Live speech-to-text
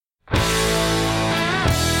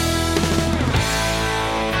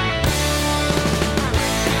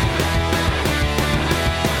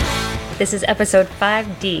This is episode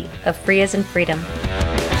 5D of Free as in Freedom.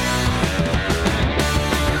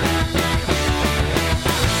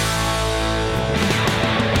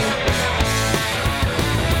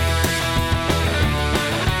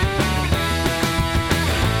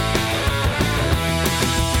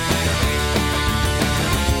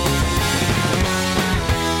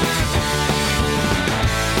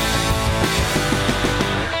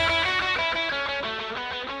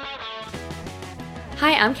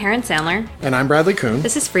 Hi, I'm Karen Sandler. And I'm Bradley Kuhn.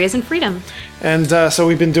 This is Free as in Freedom. And so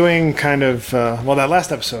we've been doing kind of, that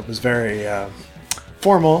last episode was very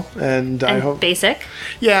formal and I hope... basic.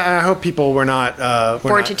 Yeah, I hope people were not...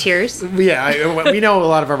 bored to tears. Yeah, we know a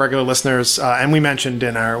lot of our regular listeners, and we mentioned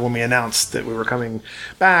when we announced that we were coming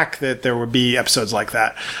back that there would be episodes like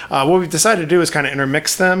that. What we've decided to do is kind of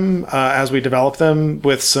intermix them as we develop them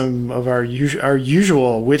with some of our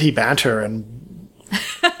usual witty banter and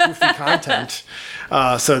goofy content.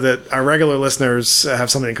 So that our regular listeners have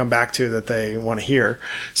something to come back to that they want to hear.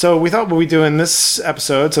 So we thought what we do in this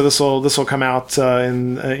episode, so this will come out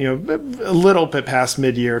in a little bit past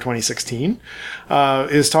mid-year 2016,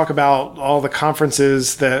 is talk about all the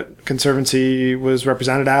conferences that Conservancy was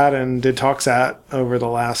represented at and did talks at over the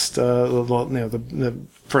last the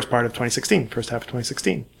first part of 2016, first half of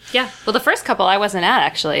 2016. Yeah, well, the first couple I wasn't at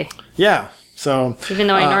actually. Yeah, so even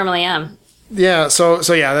though I normally am. Yeah, so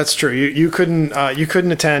yeah, that's true. You couldn't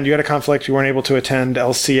attend. You had a conflict. You weren't able to attend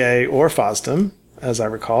LCA or FOSDEM, as I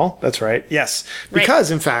recall. That's right. Yes,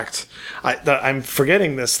 because in fact, I'm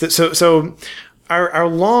forgetting this. So our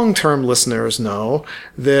long-term listeners know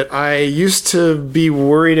that I used to be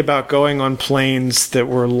worried about going on planes that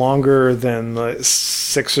were longer than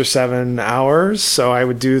 6 or 7 hours. So I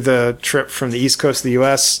would do the trip from the East Coast of the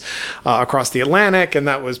U.S. Across the Atlantic, and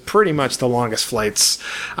that was pretty much the longest flights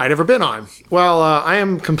I'd ever been on. Well, I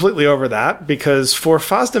am completely over that because for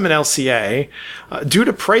FOSDEM and LCA, due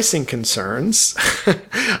to pricing concerns,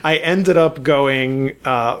 I ended up going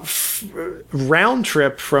round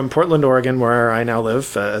trip from Portland, Oregon, where I now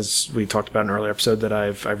live, as we talked about in an earlier episode that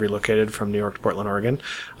I've relocated from New York to Portland, Oregon,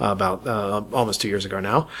 about almost 2 years ago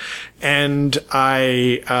now. And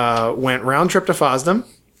I went round trip to FOSDEM,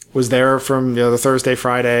 was there from the Thursday,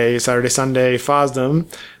 Friday, Saturday, Sunday, FOSDEM.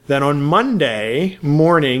 Then on Monday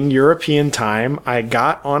morning, European time, I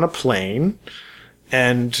got on a plane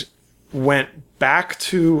and went back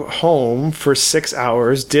to home for 6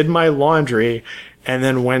 hours, did my laundry, and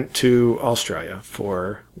then went to Australia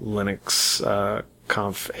for Linux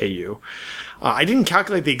Conf AU. I didn't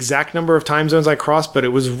calculate the exact number of time zones I crossed, but it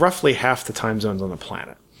was roughly half the time zones on the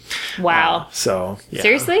planet. Wow. So yeah.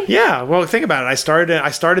 Seriously? Yeah. Well, think about it. I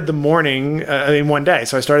started the morning in one day.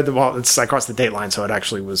 So I started I crossed the date line, so it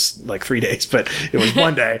actually was like 3 days, but it was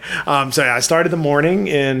one day. So yeah, I started the morning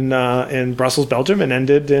in Brussels, Belgium, and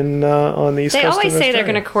ended on the East Coast. They always of say they're Australia.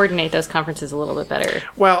 going to coordinate those conferences a little bit better.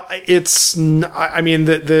 Well, it's, I mean,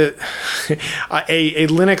 a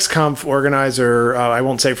Linux Conf organizer, I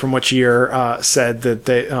won't say from which year, said that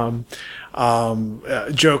they,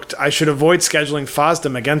 joked, I should avoid scheduling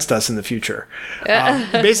FOSDEM against us in the future.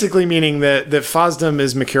 Basically meaning that FOSDEM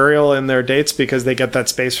is mercurial in their dates because they get that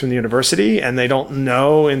space from the university and they don't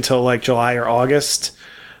know until like July or August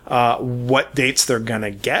what dates they're going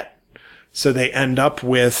to get. So they end up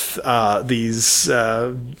with these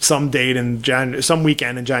some date in some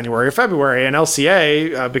weekend in January or February. And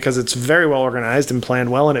LCA, because it's very well organized and planned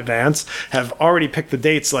well in advance, have already picked the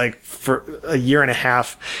dates like for a year and a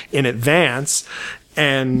half in advance.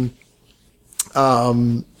 And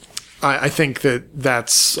I think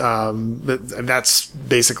that's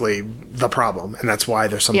basically the problem, and that's why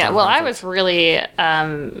there's some. Yeah, well, I was really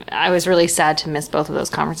sad to miss both of those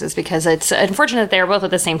conferences because it's unfortunate they are both at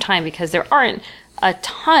the same time because there aren't a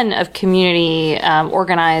ton of community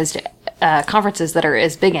organized conferences that are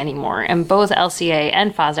as big anymore, and both LCA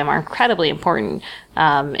and FOSDEM are incredibly important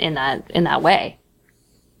in that way.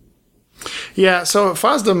 Yeah, so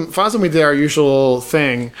FOSDEM, we did our usual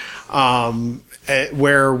thing.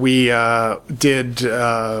 Where we did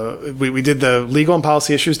the legal and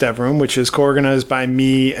policy issues dev room, which is co-organized by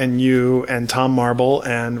me and you and Tom Marble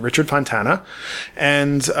and Richard Fontana,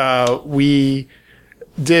 and we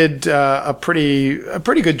did a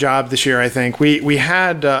pretty good job this year. I think we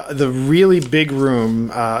had the really big room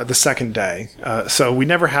the second day, so we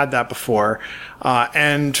never had that before.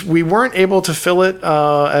 And we weren't able to fill it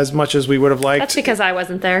as much as we would have liked. That's because I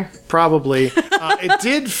wasn't there. Probably.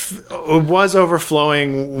 It was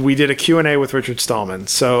overflowing. We did a Q&A with Richard Stallman.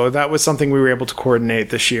 So that was something we were able to coordinate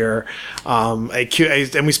this year. And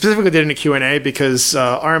we specifically did it in a Q&A because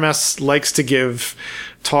RMS likes to give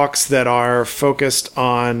talks that are focused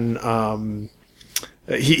on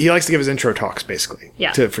he likes to give his intro talks, basically,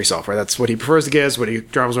 Yeah. to free software. That's what he prefers to give, is what he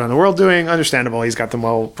travels around the world doing. Understandable. He's got them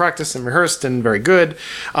well practiced and rehearsed and very good.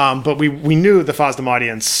 But we knew the FOSDEM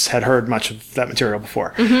audience had heard much of that material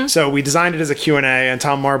before. So we designed it as a Q&A, and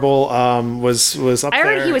Tom Marble was up there.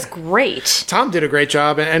 I heard he was great. Tom did a great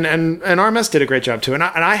job, and RMS did a great job too. And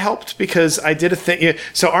I helped because I did a thing.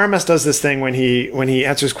 So RMS does this thing when he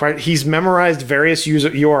answers questions. He's memorized various user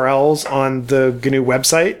URLs on the GNU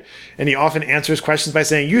website, and he often answers questions by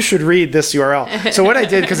saying, you should read this URL. So what I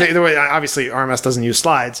did, because obviously RMS doesn't use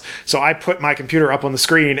slides, so I put my computer up on the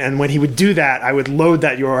screen, and when he would do that, I would load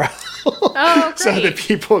that URL. Oh, great. So that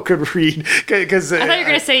people could read. Cause, I thought you were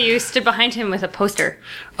going to say you stood behind him with a poster.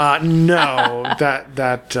 No,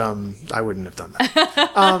 that I wouldn't have done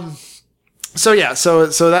that. So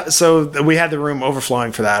we had the room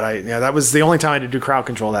overflowing for that. That was the only time I did do crowd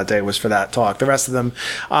control that day, was for that talk. The rest of them,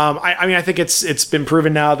 I think it's been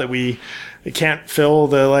proven now that we can't fill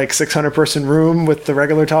the 600 person room with the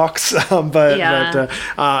regular talks. But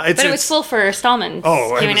it was full for Stallman's.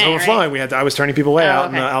 Oh, it was overflowing. Right? I was turning people away out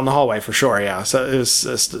okay. in the hallway for sure. Yeah. So it was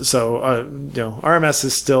RMS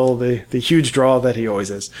is still the huge draw that he always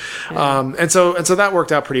is. Yeah. And so that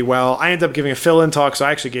worked out pretty well. I ended up giving a fill-in talk. So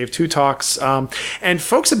I actually gave 2 talks. And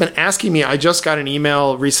folks have been asking me, I just got an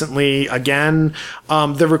email recently again.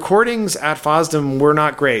 The recordings at FOSDEM were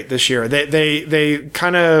not great this year. They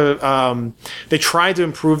kind of, they tried to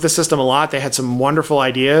improve the system a lot. They had some wonderful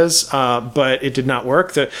ideas, but it did not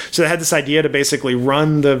work. So they had this idea to basically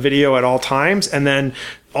run the video at all times, and then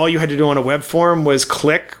all you had to do on a web form was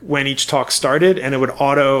click when each talk started, and it would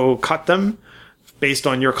auto cut them based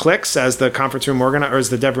on your clicks as the conference room organizer, or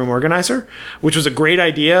as the dev room organizer, which was a great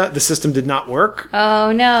idea. The system did not work.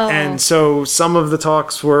 Oh, no. And so some of the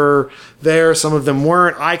talks were there, some of them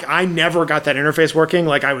weren't. I never got that interface working.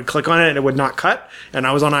 I would click on it and it would not cut. And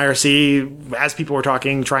I was on IRC as people were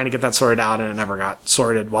talking, trying to get that sorted out, and it never got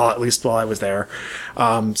sorted, at least while I was there.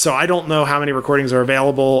 So I don't know how many recordings are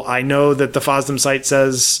available. I know that the FOSDEM site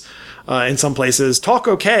says, in some places, talk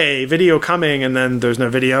okay, video coming, and then there's no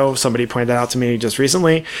video. Somebody pointed out to me just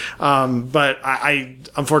recently. But I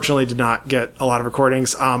unfortunately did not get a lot of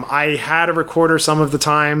recordings. I had a recorder some of the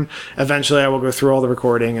time. Eventually I will go through all the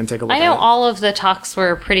recording and take a look at it. I know all of the talks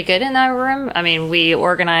were pretty good in that room. I mean, we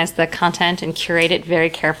organized the content and curate it very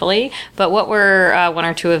carefully. But what were 1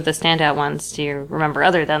 or 2 of the standout ones, do you remember,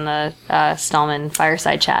 other than the Stallman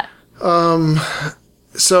fireside chat?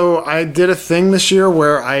 So I did a thing this year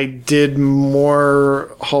where I did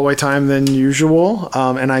more hallway time than usual.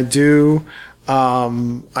 And I do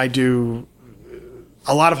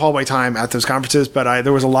a lot of hallway time at those conferences, but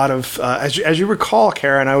there was a lot of, as you recall,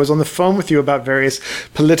 Karen, I was on the phone with you about various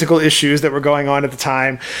political issues that were going on at the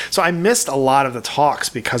time. So I missed a lot of the talks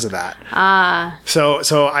because of that.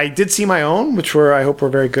 So I did see my own, which I hope were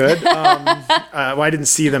very good. Well, I didn't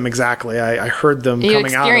see them exactly. I heard them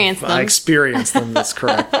coming out. I experienced them. That's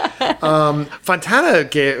correct.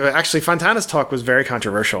 Fontana's talk was very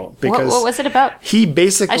controversial because what was it about? He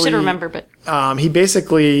basically, I should remember, but he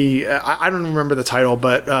basically, I don't remember the title,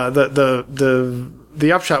 but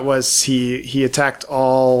the upshot was he attacked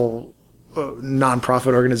all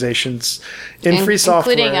non-profit organizations in free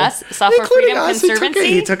software, including us, Software Freedom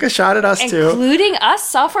Conservancy. He took a shot at us too, including us,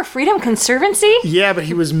 Software Freedom Conservancy. Yeah, but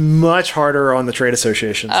he was much harder on the trade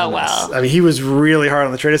associations. Oh wow! I mean, he was really hard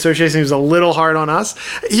on the trade association. He was a little hard on us.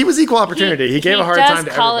 He was equal opportunity. He gave a hard time to everybody. He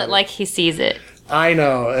does call it like he sees it. I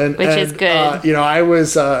know, which is good. I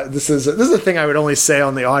was. This is a thing I would only say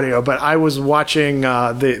on the audio, but I was watching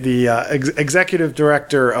the executive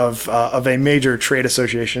director of a major trade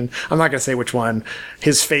association. I'm not going to say which one.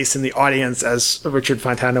 His face in the audience as Richard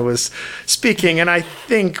Fontana was speaking, and I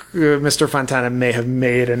think Mr. Fontana may have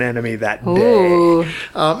made an enemy that day.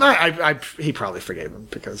 He probably forgave him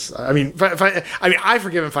because I've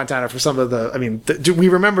forgiven Fontana for some of the. Do we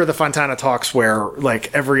remember the Fontana talks where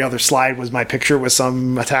every other slide was my picture with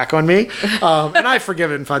some attack on me, and I've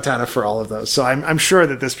forgiven Fontana for all of those. So I'm sure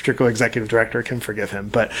that this particular executive director can forgive him.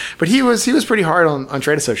 But he was pretty hard on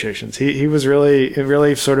trade associations. He was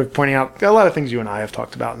really sort of pointing out a lot of things you and I have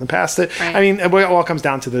talked about in the past. That right. I mean, it all comes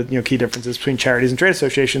down to the key differences between charities and trade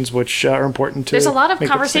associations, which are important to. There's a lot of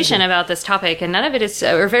conversation about this topic, and none of it is,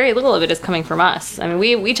 or very little of it, is coming from us. I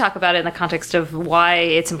mean, we talk about it in the context of why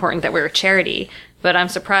it's important that we're a charity. But I'm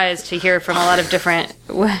surprised to hear from a lot of different.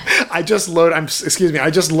 I just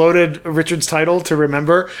loaded Richard's title to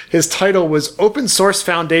remember. His title was Open Source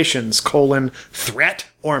Foundations: Threat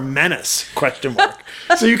or Menace? ?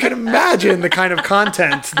 So you can imagine the kind of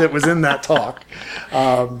content that was in that talk.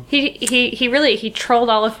 He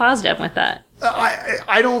trolled all of FOSDEM with that.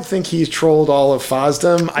 I don't think he trolled all of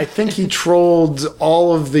FOSDEM. I think he trolled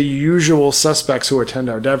all of the usual suspects who attend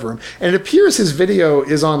our dev room. And it appears his video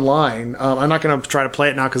is online. I'm not going to try to play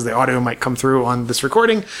it now because the audio might come through on this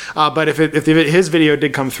recording. But if his video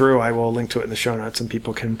did come through, I will link to it in the show notes, and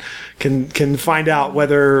people can find out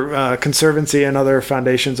whether Conservancy and other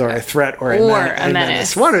foundations are a threat or a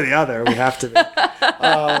menace. One or the other. We have to be.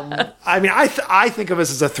 I mean, I think of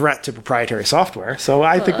us as a threat to proprietary software, so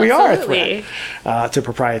I think we are a threat to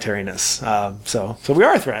proprietariness. So we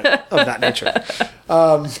are a threat of that nature.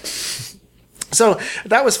 So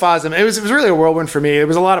that was FOSDEM. It was really a whirlwind for me. There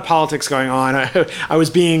was a lot of politics going on. I was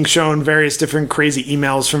being shown various different crazy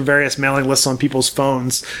emails from various mailing lists on people's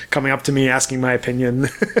phones coming up to me asking my opinion.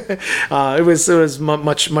 It was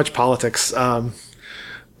much politics.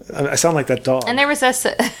 I sound like that dog. And there was this...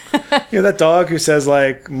 that dog who says,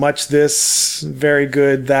 like, much this, very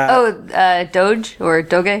good that. Oh, Doge or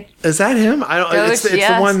Doge? Is that him? I don't. Doge, it's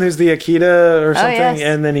the one who's the Akita or something, yes.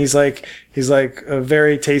 And then he's like a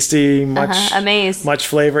very tasty, amaze, much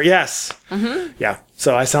flavor. Yes. Mm-hmm. Yeah.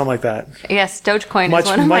 So I sound like that. Yes, Dogecoin is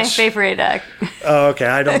one of my favorite. Oh, okay.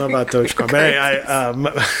 I don't know about Dogecoin,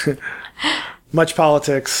 but much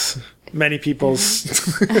politics. Many people's.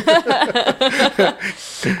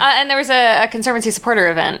 And there was a Conservancy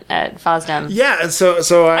supporter event at FOSDEM. Yeah,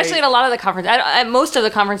 so actually at a lot of the conferences, at most of the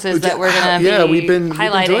conferences that we're going to be we've been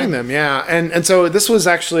doing them. Yeah, and so this was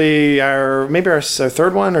actually our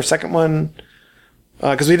third one or second one,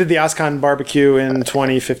 because we did the OSCON barbecue in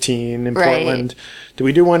 2015 in Portland. Did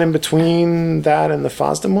we do one in between that and the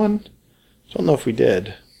FOSDEM one? I don't know if we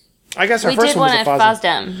did. I guess our first one was at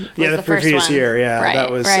FOSDEM. Yeah, the previous year. Yeah, right, that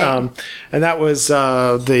was, and that was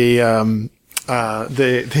so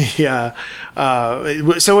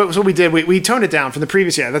what we did, we toned it down from the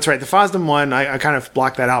previous year. That's right. The FOSDEM one, I kind of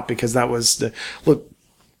blocked that out because that was the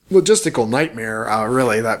logistical nightmare,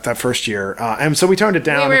 really, that first year. And so we toned it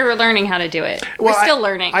down. We were learning how to do it. We're still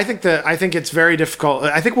learning. I think it's very difficult.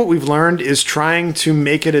 I think what we've learned is trying to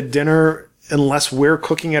make it a dinner unless we're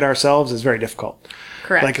cooking it ourselves is very difficult.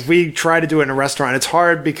 Correct. Like if we try to do it in a restaurant, it's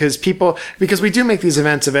hard because we do make these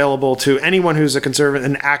events available to anyone who's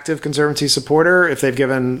an active Conservancy supporter. If they've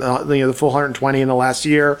given the full 120 in the last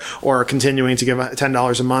year or are continuing to give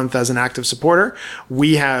 $10 a month as an active supporter,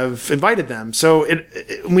 we have invited them. So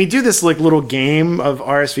we do this like little game of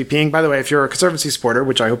RSVPing. By the way, if you're a Conservancy supporter,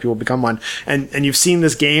 which I hope you will become one, and you've seen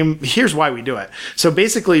this game, here's why we do it. So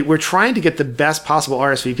basically, we're trying to get the best possible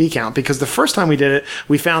RSVP count because the first time we did it,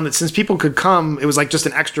 we found that since people could come, it was like just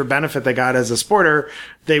an extra benefit they got as a supporter,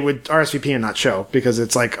 they would RSVP and not show because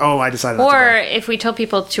it's like, oh, I decided not to go. Or if we told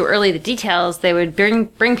people too early the details, they would bring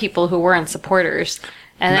people who weren't supporters.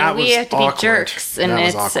 And then we have to be jerks, and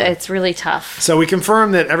it's really tough. So we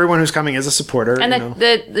confirm that everyone who's coming is a supporter. And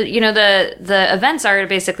the events are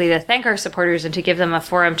basically to thank our supporters and to give them a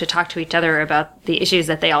forum to talk to each other about the issues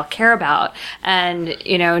that they all care about, and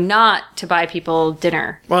not to buy people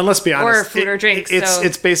dinner. Well, and let's be honest, or food or drinks.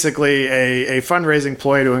 It's basically a fundraising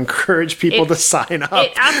ploy to encourage people to sign up.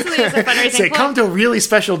 It absolutely is a fundraising ploy. Come to a really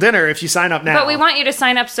special dinner if you sign up now. But we want you to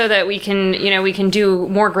sign up so that we can do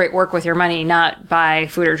more great work with your money, not buy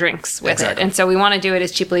food or drinks with it. And so we want to do it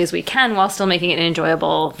as cheaply as we can while still making it an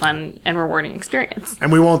enjoyable, fun, and rewarding experience.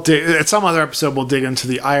 And we won't at some other episode we'll dig into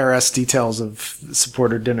the IRS details of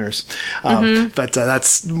supporter dinners. But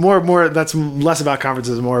that's that's less about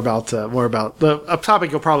conferences, more about a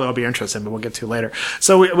topic you'll probably all be interested in, but we'll get to later.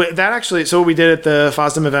 So what we did at the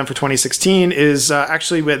FOSDEM event for 2016 is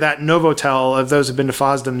actually with that Novotel. If those who've been to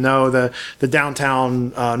FOSDEM know the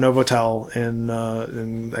downtown Novotel in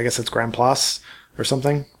I guess it's Grand Place or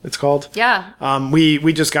something it's called. Yeah.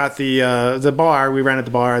 We just got the bar. We rented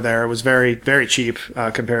the bar there. It was very, very cheap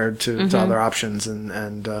compared to other options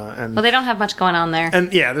and well, they don't have much going on there.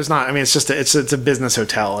 And yeah, there's not. I mean, it's just it's a business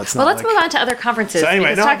hotel. It's not. Well, let's move on to other conferences. So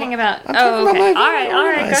anyway, talking about. All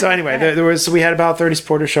right. So anyway, we had about 30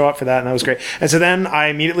 supporters show up for that, and that was great. And so then I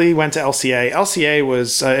immediately went to LCA. LCA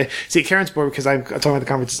was Karen's board because I'm talking about the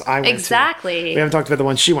conferences I went to. Exactly. We haven't talked about the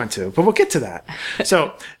one she went to, but we'll get to that.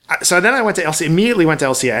 So then I went to LCA. Immediately went to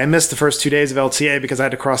LCA. I missed the first 2 days of LCA because I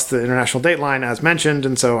had to cross the international date line, as mentioned,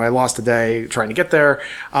 and so I lost a day trying to get there.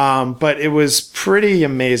 But it was pretty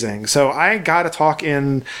amazing. So I got a talk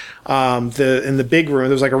in the big room.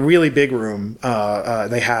 There was like a really big room.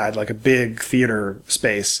 They had like a big theater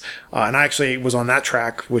space, and I actually was on that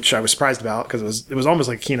track, which I was surprised about because it was almost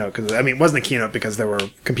like a keynote. Because I mean, it wasn't a keynote because there were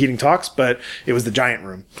competing talks, but it was the giant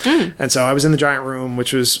room. And so I was in the giant room,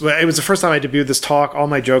 it was the first time I debuted this talk. All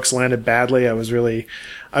my jokes landed badly. I was really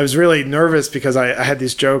I was really nervous because I had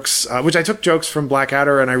these jokes, which I took jokes from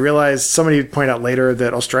Blackadder, and I realized somebody pointed out later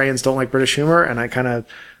that Australians don't like British humor, and I kind of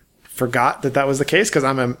forgot that was the case because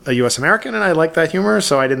I'm a U.S. American and I like that humor,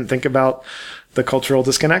 so I didn't think about the cultural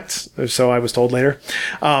disconnect. So I was told later.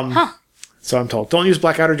 So I'm told, don't use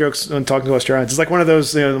Blackadder jokes when talking to Australians. It's like one of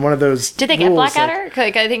those, Did they get Blackadder?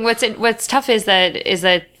 Like, I think what's tough is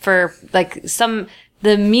that for like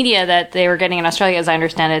the media that they were getting in Australia, as I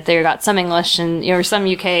understand it, they got some English and some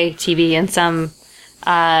UK TV and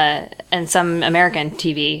some American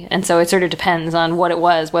TV, and so it sort of depends on what it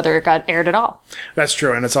was, whether it got aired at all. That's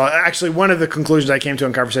true, and it's all actually one of the conclusions I came to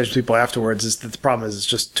in conversations with people afterwards is that the problem is it's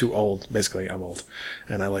just too old. Basically, I'm old,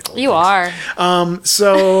 and I like old. You things. Are.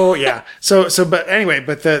 So yeah. But anyway,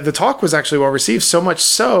 the talk was actually well received, so much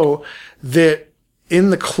so that in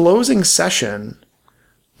the closing session,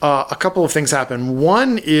 a couple of things happened.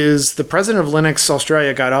 One is the president of Linux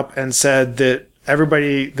Australia got up and said that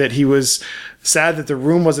he was sad that the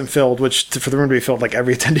room wasn't filled, which for the room to be filled, like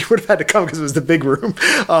every attendee would have had to come because it was the big room.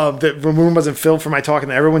 The room wasn't filled for my talk,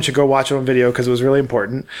 and that everyone should go watch it on video because it was really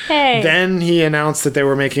important. Hey. Then he announced that they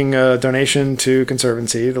were making a donation to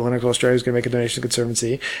Conservancy. The Linux Australia was going to make a donation to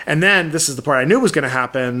Conservancy. And then this is the part I knew was going to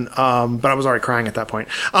happen, but I was already crying at that point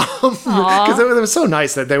because it was so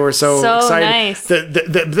nice that they were so excited. Nice.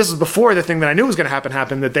 This was before the thing that I knew was going to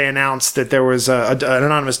happen, that they announced that there was an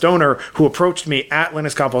anonymous donor who approached me at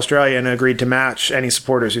LinuxConf Australia and agreed to match any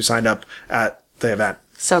supporters who signed up at the event.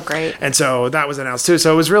 So great. And so that was announced too.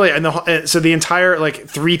 So it was really, so the entire, like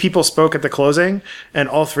 3 people spoke at the closing, and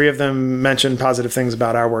all 3 of them mentioned positive things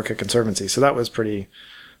about our work at Conservancy. So that was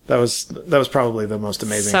that was probably the most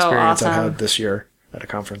amazing experience I've had this year at a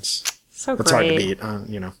conference. So It's great. hard to beat,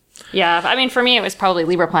 Yeah, I mean, for me, it was probably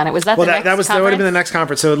LibrePlanet. Was that the next conference? That would have been the next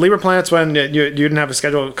conference. So LibrePlanet's when you didn't have a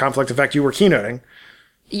scheduled conflict. In fact, you were keynoting.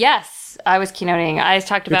 Yes. I was keynoting. I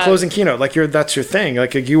talked about closing keynote. Like that's your thing.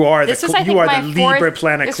 Like you are the LibrePlanet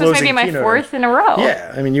closing. This was maybe my keynoter. 4th in a row.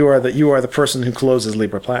 Yeah, I mean you are the person who closes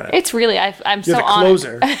LibrePlanet. It's really I'm You're so the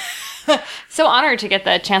closer. honored. So honored to get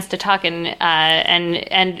the chance to talk,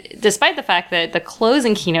 and despite the fact that the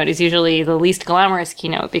closing keynote is usually the least glamorous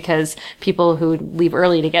keynote because people who leave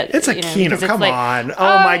early to get it's a keynote. Come on!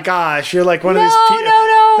 Oh my gosh, you're like one of these people.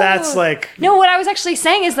 No. That's like no. What I was actually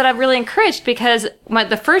saying is that I'm really encouraged because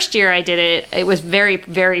the first year I did it was very,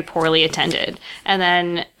 very poorly attended, and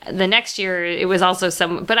then the next year it was also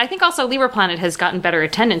but I think also LibrePlanet has gotten better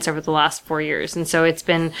attendance over the last 4 years, and so it's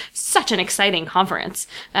been such an exciting conference.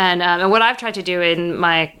 And what I've tried to do in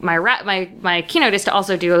my keynote is to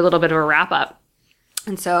also do a little bit of a wrap up.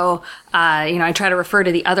 And so, I try to refer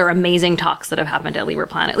to the other amazing talks that have happened at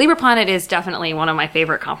LibrePlanet. LibrePlanet is definitely one of my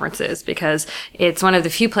favorite conferences because it's one of the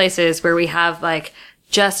few places where we have like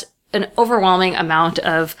just an overwhelming amount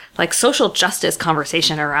of like social justice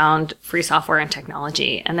conversation around free software and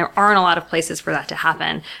technology. And there aren't a lot of places for that to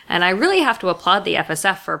happen. And I really have to applaud the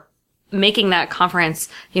FSF for making that conference,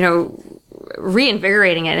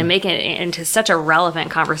 reinvigorating it and making it into such a relevant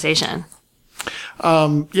conversation.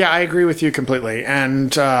 Yeah, I agree with you completely.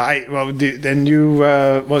 And, so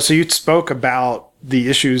you spoke about the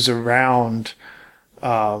issues around,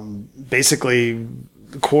 basically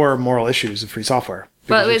the core moral issues of free software.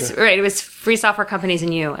 Well, it was free software companies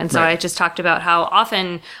and you. And so I just talked about how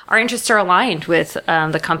often our interests are aligned with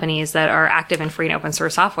the companies that are active in free and open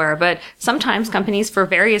source software. But sometimes companies, for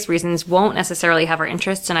various reasons, won't necessarily have our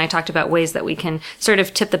interests. And I talked about ways that we can sort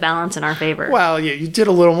of tip the balance in our favor. Well, you did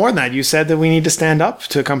a little more than that. You said that we need to stand up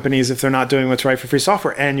to companies if they're not doing what's right for free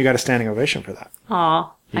software. And you got a standing ovation for that.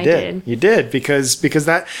 Aw, I did. You did because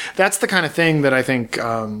that's the kind of thing that I think,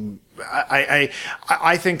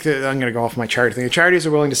 I think that I'm going to go off my charity thing. The charities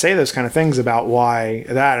are willing to say those kind of things about why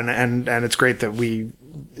that, and it's great that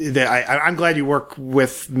I'm glad you work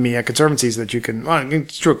with me at Conservancies that you can,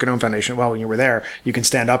 it's true at GNOME Foundation. Well, when you were there, you can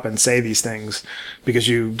stand up and say these things because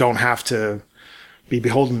you don't have to be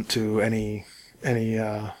beholden to any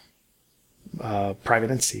private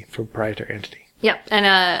entity, proprietary entity. Yep,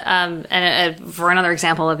 and for another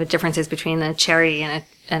example of the differences between the charity and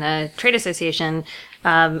a trade association,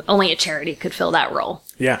 only a charity could fill that role.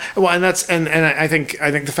 Yeah, well, and I think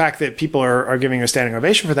the fact that people are giving a standing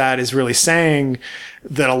ovation for that is really saying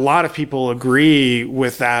that a lot of people agree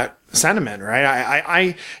with that sentiment,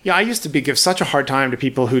 right? I used to give such a hard time to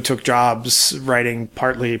people who took jobs writing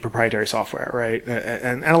partly proprietary software, right?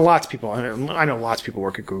 And lots of people, I know lots of people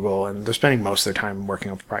work at Google and they're spending most of their time working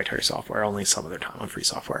on proprietary software, only some of their time on free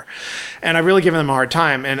software. And I've really given them a hard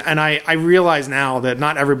time. And I realize now that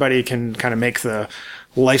not everybody can kind of make the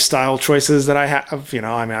lifestyle choices that I have.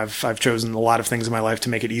 I mean, I've chosen a lot of things in my life to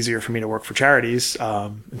make it easier for me to work for charities,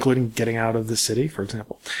 including getting out of the city, for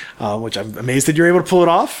example, which I'm amazed that you're able to pull it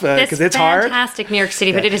off because it's hard. Fantastic New York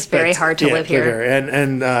City, but it is very hard to live here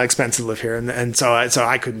and expensive to live here, and so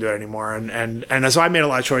I couldn't do it anymore, and so I made a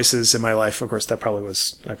lot of choices in my life. Of course, I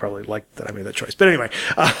probably liked that I made that choice, but anyway.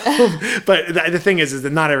 But the thing is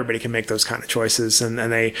that not everybody can make those kind of choices, and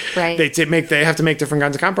they have to make different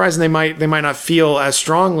kinds of compromise, and they might not feel as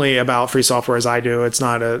strongly about free software as I do. It's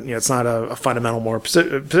not a fundamental moral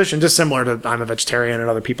position, just similar to I'm a vegetarian and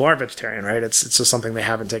other people aren't vegetarian, right? It's just something they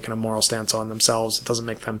haven't taken a moral stance on themselves. It doesn't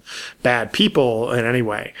make them bad people in any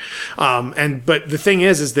way. But the thing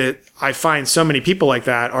is that I find so many people like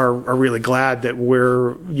that are really glad that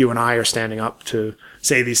you and I are standing up to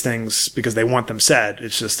say these things because they want them said.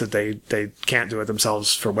 It's just that they can't do it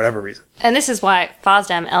themselves for whatever reason. And this is why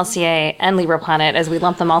FOSDEM, LCA, and LibrePlanet, as we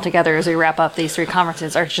lump them all together as we wrap up these 3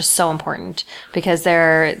 conferences, are just so important because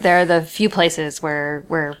they're the few places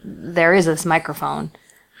where there is this microphone.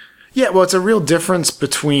 Yeah, well, it's a real difference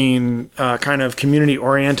between kind of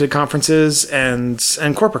community-oriented conferences and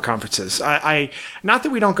corporate conferences. I not that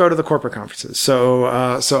we don't go to the corporate conferences. So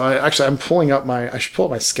I'm pulling up I should pull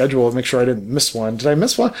up my schedule and make sure I didn't miss one. Did I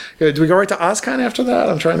miss one? Did we go right to OSCON after that?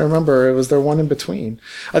 I'm trying to remember. Was there one in between?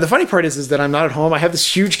 The funny part is that I'm not at home. I have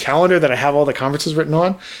this huge calendar that I have all the conferences written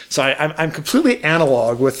on. So I'm completely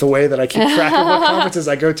analog with the way that I keep track of what conferences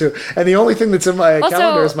I go to. And the only thing that's in my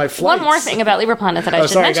calendar is my flights. One more thing about LibrePlanet that I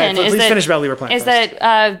should mention. Please finish about LibrePlanet. Is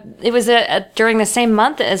that it was during the same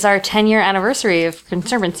month as our 10-year anniversary of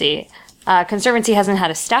Conservancy. Conservancy hasn't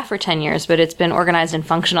had a staff for 10 years, but it's been organized and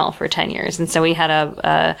functional for 10 years. And so we had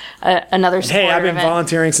another supporter. Hey, I've been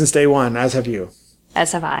volunteering since day one, as have you.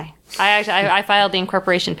 As have I. I filed the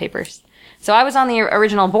incorporation papers. So I was on the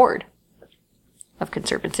original board of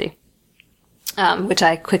Conservancy. Which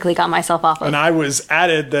I quickly got myself off of. And I was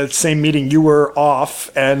added the same meeting you were off,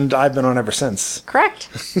 and I've been on ever since. Correct.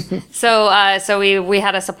 So we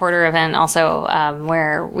had a supporter event also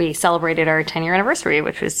where we celebrated our 10-year anniversary,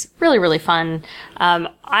 which was really, really fun.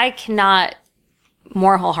 I cannot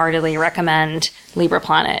more wholeheartedly recommend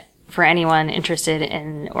LibrePlanet for anyone interested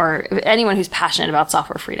in, or anyone who's passionate about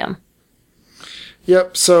software freedom.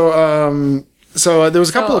 Yep. So there was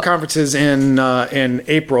a couple of conferences in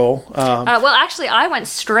April. Well, actually, I went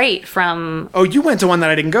straight from... Oh, you went to one that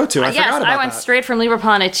I didn't go to. I forgot about that. Yes, I went straight from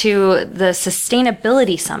LibrePlanet to the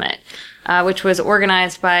Sustainability Summit, which was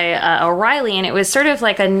organized by O'Reilly, and it was sort of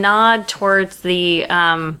like a nod towards the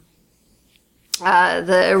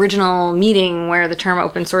original meeting where the term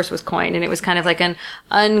open source was coined, and it was kind of like an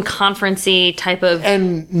unconferencey type of...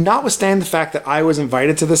 And notwithstanding the fact that I was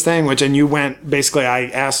invited to this thing, and you went, basically I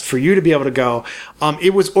asked for you to be able to go,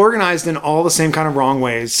 it was organized in all the same kind of wrong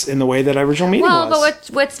ways in the way that original meeting was. Well, but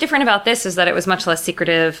what's different about this is that it was much less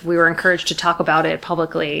secretive. We were encouraged to talk about it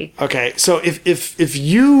publicly. Okay, so if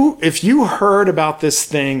you heard about this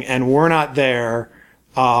thing and were not there...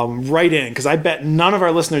 right in, because I bet none of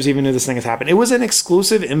our listeners even knew this thing has happened. It was an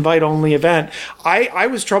exclusive invite-only event. I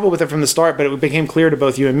was troubled with it from the start, but it became clear to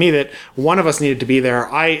both you and me that one of us needed to be there.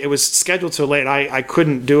 It was scheduled so late, I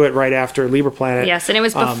couldn't do it right after LibrePlanet. Yes, and it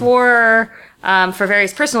was before, for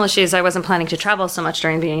various personal issues, I wasn't planning to travel so much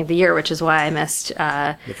during the beginning of the year, which is why I missed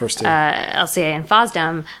the first two. LCA and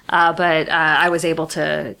FOSDEM, but I was able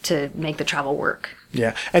to make the travel work.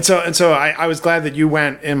 Yeah. And so I was glad that you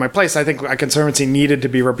went in my place. I think Conservancy needed to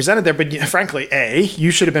be represented there, but frankly,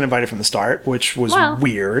 you should have been invited from the start, which was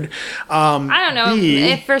weird. I don't know.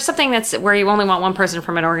 If there's something that's where you only want one person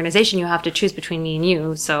from an organization, you have to choose between me and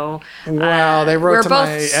you. So, well, they wrote to my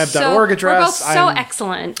ebb.org address. We're both so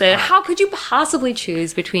excellent that how could you possibly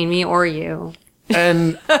choose between me or you?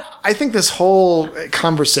 And I think this whole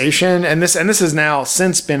conversation, and this has now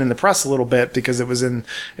since been in the press a little bit because it was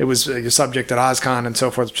a subject at OSCON and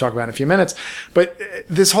so forth, we'll talk about in a few minutes. But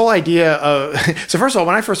this whole idea of, so first of all,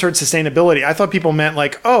 when I first heard sustainability, I thought people meant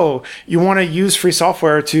like, oh, you want to use free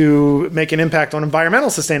software to make an impact on environmental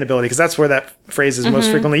sustainability, because that's where that phrase is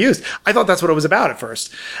most frequently used. I thought that's what it was about at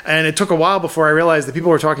first. And it took a while before I realized that people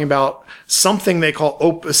were talking about something they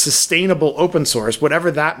call sustainable open source,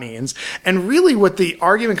 whatever that means. And really what the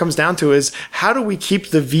argument comes down to is, how do we keep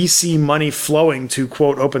the VC money flowing to,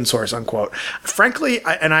 quote, open source, unquote? Frankly,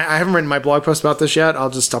 I haven't written my blog post about this yet. I'll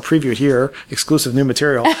preview it here, exclusive new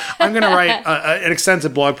material. I'm going to write an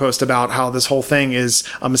extensive blog post about how this whole thing is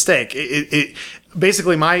a mistake.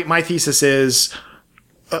 Basically, my thesis is,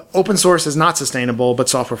 open source is not sustainable, but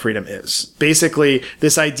software freedom is. Basically,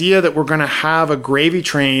 this idea that we're going to have a gravy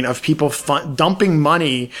train of people dumping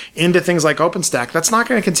money into things like OpenStack, that's not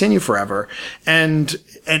going to continue forever. And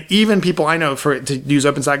even people I know, to use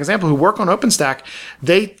OpenStack example, who work on OpenStack,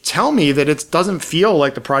 they tell me that it doesn't feel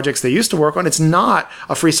like the projects they used to work on. It's not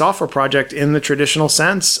a free software project in the traditional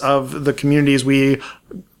sense of the communities we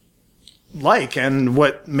like and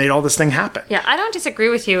what made all this thing happen. Yeah, I don't disagree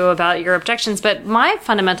with you about your objections, but my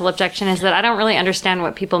fundamental objection is that I don't really understand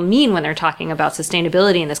what people mean when they're talking about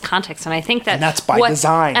sustainability in this context. And I think that that's by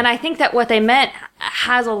design. And I think that what they meant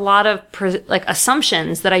has a lot of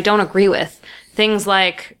assumptions that I don't agree with. Things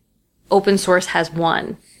like open source has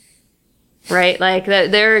won. Right? Like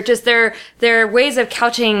they're ways of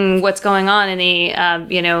couching what's going on in the,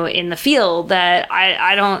 in the field that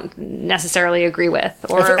I don't necessarily agree with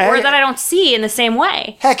or that I don't see in the same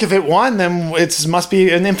way. Heck, if it won, then it must be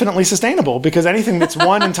infinitely sustainable because anything that's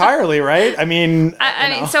won entirely, right? I mean,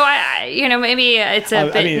 so maybe it's a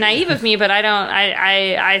bit naive of me, but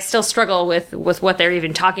I still struggle with what they're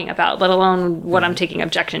even talking about, let alone what I'm taking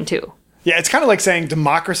objection to. Yeah, it's kind of like saying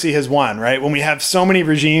democracy has won, right? When we have so many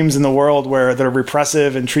regimes in the world that are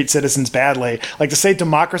repressive and treat citizens badly, like to say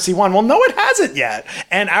democracy won, well, no, it hasn't yet.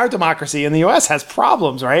 And our democracy in the U.S. has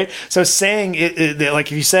problems, right? So saying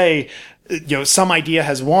like if you say, some idea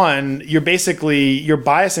has won, you're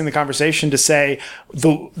biasing the conversation to say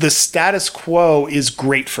the status quo is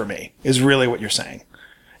great for me, is really what you're saying.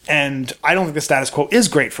 And I don't think the status quo is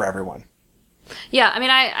great for everyone. Yeah, I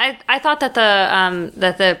mean, I thought that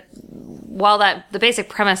the basic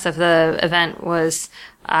premise of the event was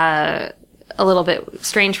a little bit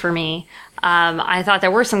strange for me. I thought there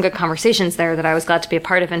were some good conversations there that I was glad to be a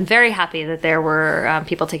part of, and very happy that there were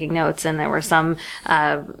people taking notes and there were some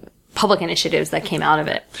public initiatives that came out of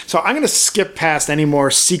it. So I'm going to skip past any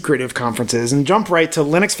more secretive conferences and jump right to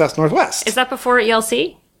Linux Fest Northwest. Is that before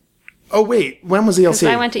ELC? Oh wait, when was ELC?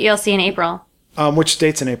 I went to ELC in April. Which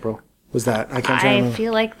dates in April was that? I can't remember. I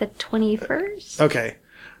feel like the 21st. Okay.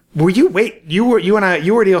 You were at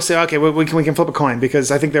ELC. Okay, we can flip a coin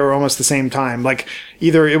because I think they were almost the same time. Like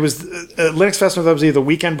either it was Linux Festival was either the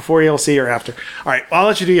weekend before ELC or after. All right, well, I'll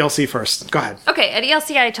let you do ELC first. Go ahead. Okay, at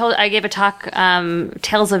ELC I gave a talk,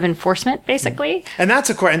 Tales of Enforcement, basically. And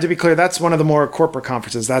and to be clear, that's one of the more corporate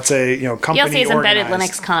conferences. That's a company ELC is organized. Embedded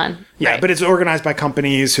Linux Con. Yeah, right. but it's organized by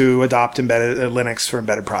companies who adopt embedded Linux for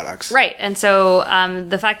embedded products. Right, and so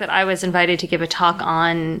the fact that I was invited to give a talk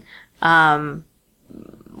on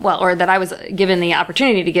or that I was given the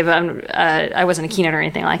opportunity to give I wasn't a keynote or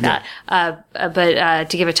anything like that, but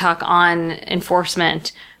to give a talk on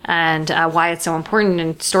enforcement and why it's so important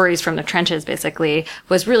and stories from the trenches basically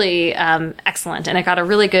was really excellent. And it got a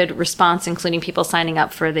really good response, including people signing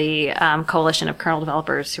up for the coalition of kernel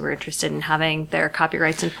developers who were interested in having their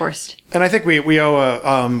copyrights enforced. And I think we owe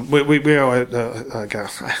I'm going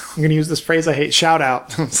to use this phrase I hate, shout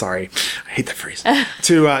out. Sorry, I hate that phrase.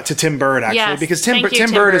 to Tim Bird actually, yes, because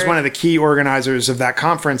Tim Bird is one of the key organizers of that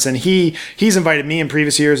conference, and he's invited me in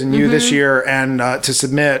previous years and you this year and to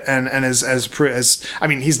submit and as I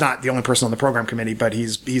mean he's not the only person on the program committee, but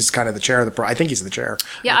he's kind of the chair of I think he's the chair.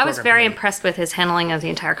 Yeah, I was very impressed with his handling of the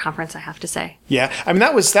entire conference, I have to say. Yeah, I mean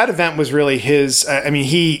that event was really his. I mean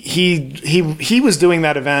he was doing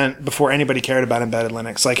that event before anybody cared about embedded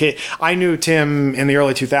Linux. Like I knew Tim in the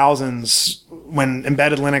early 2000s when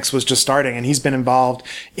embedded Linux was just starting, and he's been involved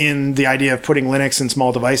in the idea of putting Linux in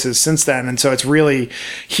small devices since then. And so it's really,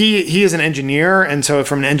 he is an engineer. And so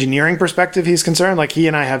from an engineering perspective, he's concerned, like he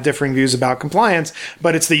and I have differing views about compliance,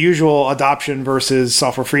 but it's the usual adoption versus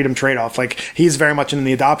software freedom trade-off. Like he's very much in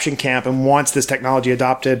the adoption camp and wants this technology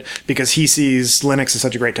adopted because he sees Linux as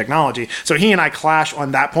such a great technology. So he and I clash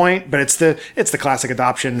on that point, but it's the classic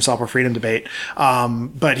adoption software freedom debate.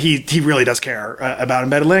 But he really does care about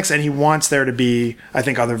embedded Linux, and he wants there to be, I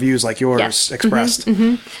think, other views like yours expressed.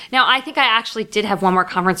 Now, I think I actually did have one more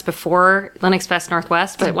conference before Linux Fest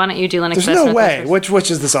Northwest, but why don't you do Linux Fest There's no Northwest? way.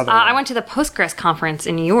 Which is this other one? I went to the Postgres conference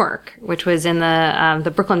in New York, which was in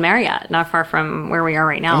the Brooklyn Marriott, not far from where we are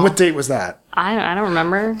right now. And what date was that? I don't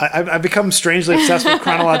remember. I've become strangely obsessed with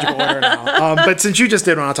chronological order now. But since you just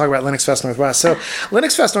did one, I'll talk about Linux Fest Northwest. So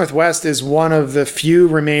Linux Fest Northwest is one of the few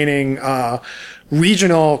remaining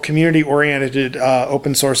regional, community-oriented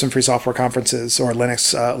open source and free software conferences or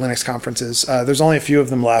Linux conferences. There's only a few of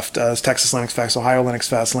them left. Texas Linux Fest, Ohio Linux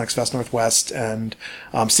Fest Northwest, and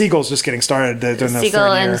Siegel's just getting started. They're in their Siegel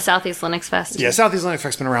third year. and Southeast Linux Fest. Yeah, Southeast Linux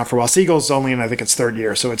Fest's been around for a while. Siegel's only in, I think, its third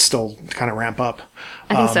year, so it's still kind of ramp up.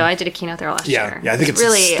 I think so. I did a keynote there last year. Yeah, I think it's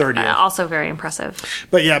really its third year. Also very impressive.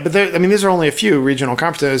 But these are only a few regional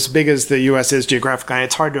conferences. As big as the U.S. is geographically,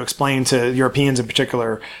 it's hard to explain to Europeans in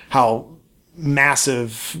particular how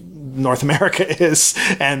massive North America is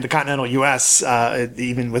and the continental U.S.,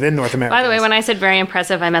 even within North America. By the way, when I said very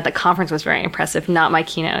impressive, I meant the conference was very impressive, not my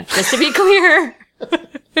keynote. Just to be clear.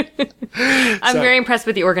 I'm very impressed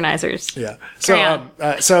with the organizers. Yeah. So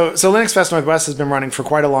Linux Fest Northwest has been running for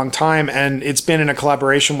quite a long time, and it's been in a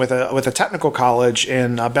collaboration with a technical college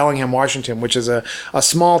in Bellingham, Washington, which is a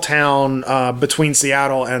small town between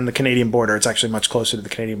Seattle and the Canadian border. It's actually much closer to the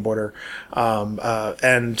Canadian border,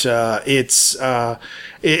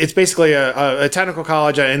 it's basically a technical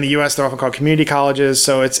college. In the U.S., they're often called community colleges.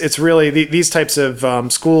 So it's really these types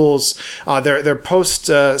of schools. They're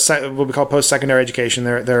what we call post-secondary education.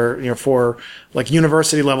 They're for like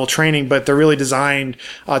university level training, but they're really designed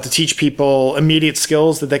to teach people immediate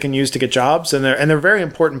skills that they can use to get jobs, and they're a very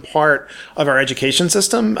important part of our education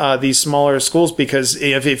system. These smaller schools, because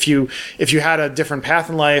if you had a different path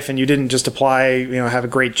in life and you didn't just apply, have a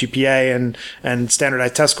great GPA and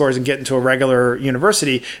standardized test scores and get into a regular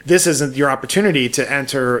university, this isn't your opportunity to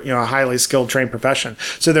enter a highly skilled trained profession.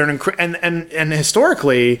 So they're and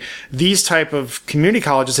historically these type of community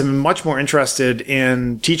colleges have been much more interested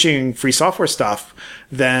in teaching free software stuff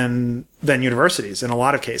than universities in a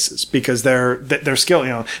lot of cases, because their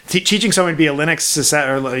skill, teaching someone to be a Linux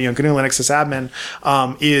or GNU Linux sysadmin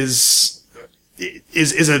is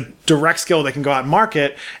a direct skill that can go out and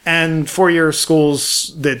market. And four-year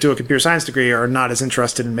schools that do a computer science degree are not as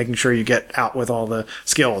interested in making sure you get out with all the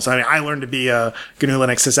skills. I mean, I learned to be a GNU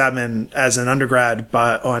Linux sysadmin as an undergrad,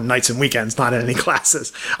 but on nights and weekends, not in any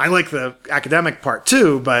classes. I like the academic part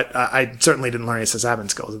too, but I certainly didn't learn any sysadmin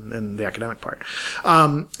skills in the academic part.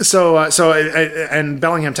 And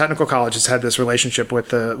Bellingham Technical College has had this relationship with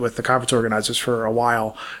the conference organizers for a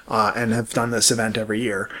while, and have done this event every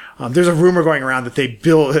year. There's a rumor going around that they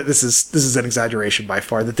built, this is an exaggeration by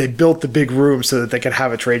far, that they built the big room so that they could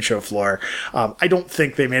have a trade show floor. I don't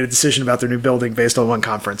think they made a decision about their new building based on one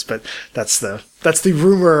conference, but that's the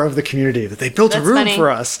rumor of the community, that they built a room funny.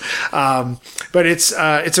 for us. But it's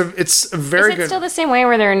a very good. Is it still the same way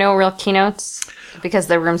where there are no real keynotes because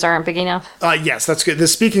the rooms aren't big enough? Yes, that's good. The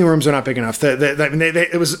speaking rooms are not big enough.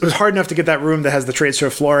 It was hard enough to get that room that has the trade show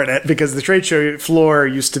floor in it, because the trade show floor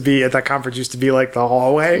used to be like the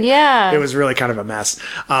hallway. Yeah. It was really kind of a mess.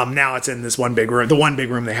 Now it's in this one big room. The one big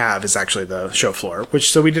room they have is actually the show floor,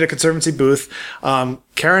 so we did a Conservancy booth.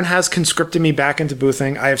 Karen has conscripted me back into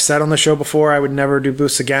boothing. I have said on the show before I would never do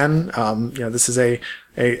booths again. This is a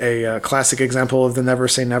classic example of the never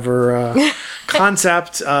say never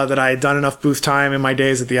concept, that I had done enough booth time in my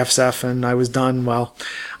days at the FSF and I was done. Well,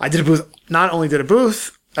 I did a booth, not only did a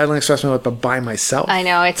booth at Linux Festival, but by myself. I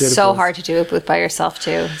know, it's so hard to do a booth by yourself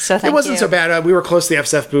too. So thank you. It wasn't so bad. We were close to the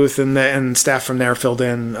FSF booth, and staff from there filled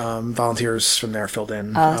in, volunteers from there filled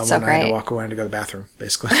in. Oh, so when great. I had to walk away and to go to the bathroom,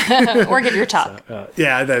 basically. Or give your talk.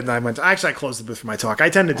 Then I closed the booth for my talk. I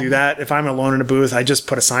tend to do that. If I'm alone in a booth, I just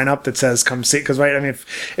put a sign up that says "Come see." Because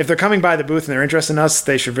if they're coming by the booth and they're interested in us,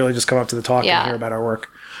 they should really just come up to the talk and hear about our work.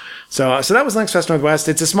 So that was Linux Fest Northwest.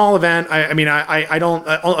 It's a small event. I don't.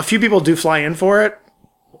 A few people do fly in for it.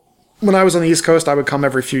 When I was on the East Coast, I would come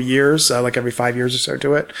every few years, like every 5 years or so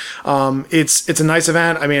to it. It's a nice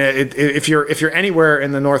event. I mean, if you're anywhere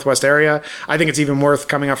in the Northwest area, I think it's even worth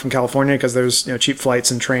coming up from California, because there's cheap flights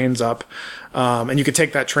and trains up. And you could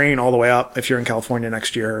take that train all the way up if you're in California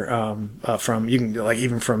next year.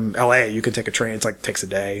 Even from LA, you could take a train. It takes a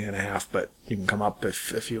day and a half, but you can come up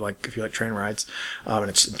if you like train rides. And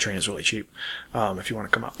the train is really cheap if you want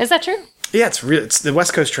to come up. Is that true? Yeah, it's the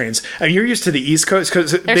West Coast trains. I mean, you're used to the East Coast,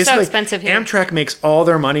 because basically so expensive here. Amtrak makes all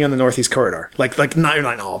their money on the Northeast Corridor.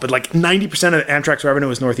 Not all, but 90% of Amtrak's revenue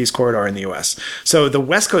is Northeast Corridor in the U.S. So the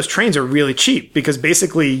West Coast trains are really cheap, because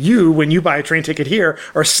basically when you buy a train ticket here,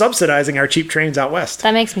 are subsidizing our cheap trains out west.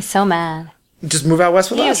 That makes me so mad. Just move out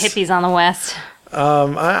west with us. You hippies on the west.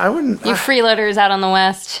 I wouldn't. You freeloaders out on the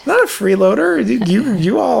west. Not a freeloader.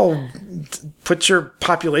 You all put your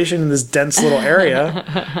population in this dense little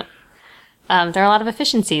area. There are a lot of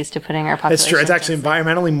efficiencies to putting our population. It's true. It's actually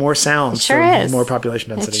environmentally more sound. It sure is. More population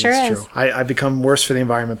density. It sure it's is. True. I become worse for the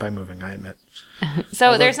environment by moving, I admit.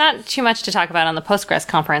 So there's not too much to talk about on the Postgres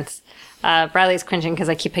conference. Bradley's cringing because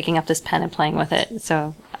I keep picking up this pen and playing with it.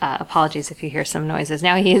 So apologies if you hear some noises.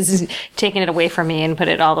 Now he has taken it away from me and put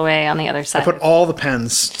it all the way on the other side. I put all the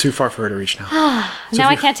pens too far for her to reach now. Now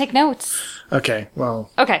I can't take notes. Okay, well.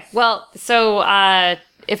 Okay, well, so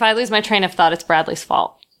if I lose my train of thought, it's Bradley's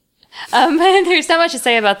fault. There's not much to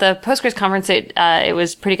say about the Postgres conference. It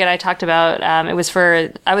was pretty good. I talked about, I was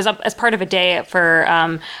up as part of a day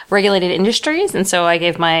for regulated industries, and so I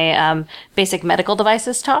gave my basic medical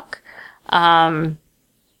devices talk. And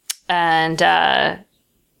that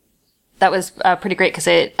was pretty great because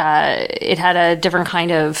it had a different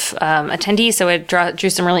kind of attendee, so it drew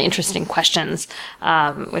some really interesting questions,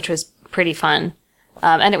 which was pretty fun.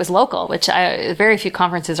 And it was local, which very few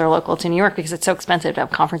conferences are local to New York because it's so expensive to have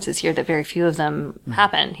conferences here that very few of them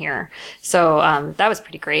happen here. So that was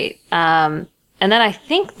pretty great. And then I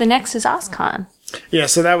think the next is OSCON. Yeah,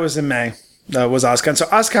 so that was in May. Was OSCON. So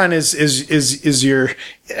OSCON is your,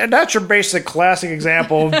 that's your basic classic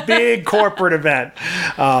example of big corporate event.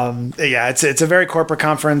 Yeah, it's a very corporate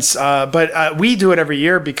conference, but we do it every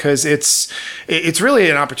year because it's really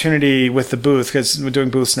an opportunity with the booth, because we're doing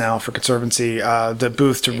booths now for Conservancy, the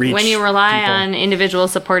booth to reach. When you rely people. on individual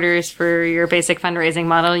supporters for your basic fundraising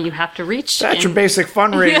model, you have to reach. That's your basic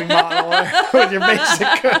fundraising model with your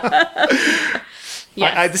basic.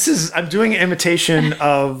 Yes. I'm doing an imitation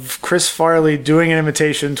of Chris Farley doing an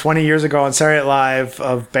imitation 20 years ago on Saturday Night Live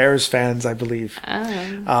of Bears fans, I believe.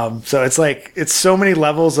 Oh. So it's so many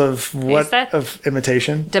levels of of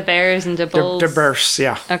imitation. De Bears and De Bulls. De Bears,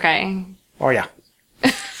 yeah. Okay. Oh, yeah.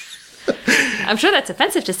 I'm sure that's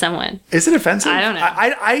offensive to someone. Is it offensive? I don't know.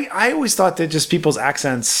 I always thought that just people's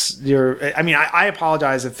accents. I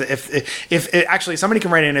apologize if actually somebody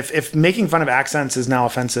can write in if making fun of accents is now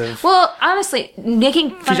offensive. Well, honestly,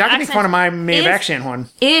 making fun of accents making fun of my native accent one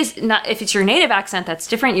is not. If it's your native accent, that's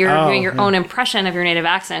different. You're doing your own impression of your native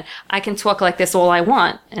accent. I can talk like this all I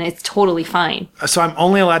want, and it's totally fine. So I'm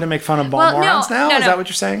only allowed to make fun of Balmorans now? No, is that what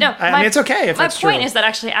you're saying? No, I mean it's okay if that's true. My point is that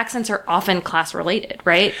actually accents are often class related,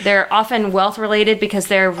 right? They're often wealth related because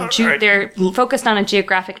they're focused on a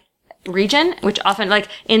geographic region, which often, like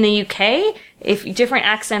in the UK, if different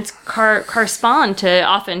accents correspond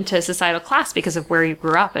to societal class because of where you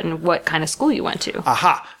grew up and what kind of school you went to.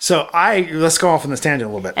 Aha. So let's go off on this tangent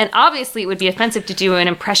a little bit. And obviously it would be offensive to do an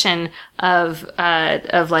impression of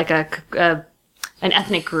like an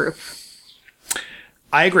ethnic group.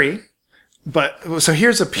 I agree. But so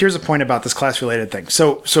here's a point about this class related thing.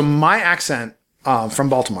 So my accent from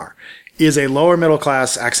Baltimore is a lower middle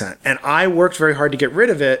class accent. And I worked very hard to get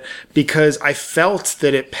rid of it because I felt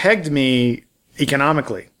that it pegged me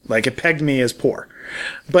economically. Like it pegged me as poor.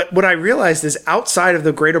 But what I realized is outside of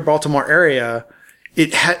the greater Baltimore area,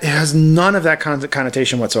 it has none of that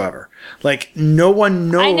connotation whatsoever. Like no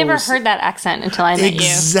one knows. I never heard that accent until I met you.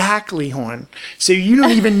 Exactly, Juan. So you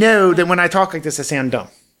don't even know that when I talk like this, I sound dumb.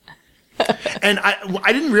 And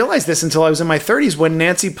I didn't realize this until I was in my 30s when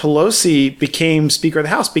Nancy Pelosi became Speaker of the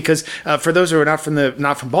House. Because for those who are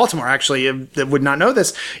not from Baltimore, actually, that would not know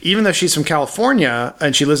this, even though she's from California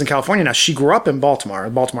and she lives in California now, she grew up in Baltimore,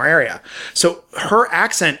 the Baltimore area. So her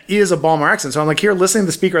accent is a Baltimore accent. So I'm like here listening to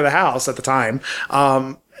the Speaker of the House at the time,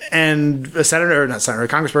 and a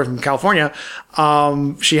congressperson from California.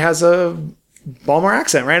 She has a Baltimore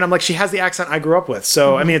accent, right? I'm like, she has the accent I grew up with.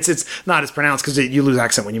 So, I mean, it's not as pronounced because you lose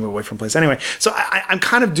accent when you move away from place anyway. So I'm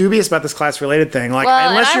kind of dubious about this class related thing. Like,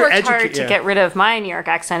 unless you're educated. I worked hard to get rid of my New York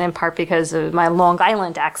accent in part because of my Long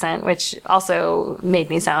Island accent, which also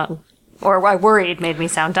made me sound, or I worried made me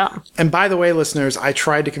sound dumb. And by the way, listeners, I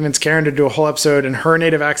tried to convince Karen to do a whole episode in her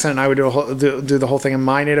native accent, and I would do the whole thing in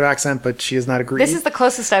my native accent, but she has not agreed. This is the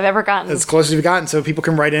closest I've ever gotten. It's the closest we've gotten, so people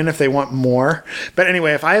can write in if they want more. But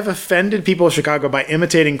anyway, if I have offended people of Chicago by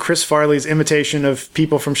imitating Chris Farley's imitation of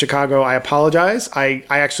people from Chicago, I apologize. I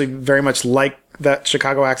actually very much like that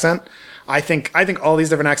Chicago accent. I think all these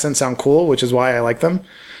different accents sound cool, which is why I like them,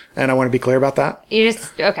 and I want to be clear about that.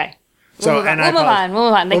 Okay. We'll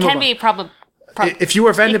move on. They can be if you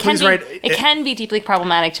were offended, please write. It can be deeply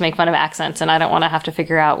problematic to make fun of accents, and I don't want to have to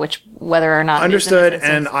figure out whether or not. Understood,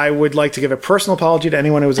 and I would like to give a personal apology to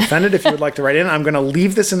anyone who was offended. If you would like to write in, I'm going to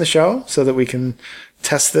leave this in the show so that we can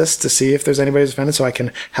test this to see if there's anybody who's offended, so I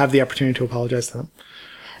can have the opportunity to apologize to them.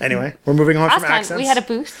 Anyway, we're moving on from accents. We had a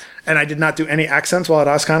booth, and I did not do any accents while at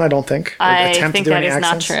OSCON. I don't think. I think that is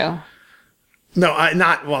not true. No,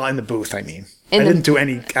 not while in the booth. I mean. I didn't do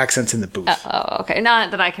any accents in the booth. Oh, okay.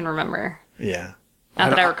 Not that I can remember. Yeah.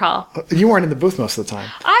 Not that I recall. You weren't in the booth most of the time.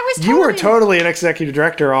 I was. You were totally an executive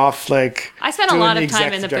director off, like. I spent a lot of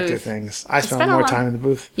time in the booth. Things. I spent more time in the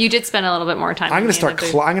booth. You did spend a little bit more time. I'm going to start.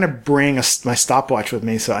 I'm going to bring my stopwatch with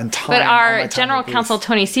me, so on time. But our general counsel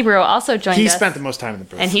Tony Sebro also joined us. He spent the most time in the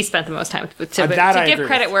booth, and he spent the most time in the booth. So, to give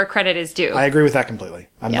credit where credit is due. I agree with that completely.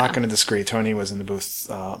 I'm not going to disagree. Tony was in the booth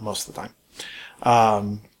most of the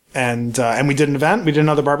time, and we did an event. We did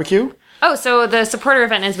another barbecue. Oh, so the supporter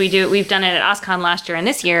event, as we've done it at OSCON last year and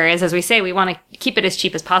this year, is, as we say, we want to keep it as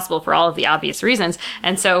cheap as possible for all of the obvious reasons.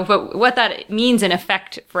 And so, but what that means in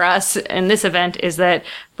effect for us in this event is that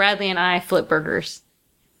Bradley and I flip burgers.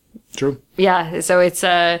 True. Yeah. So it's,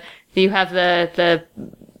 you have the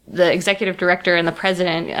executive director and the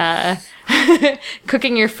president,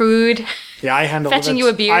 cooking your food. Yeah, I handle fetching you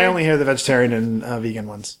a beer. I only hear the vegetarian and vegan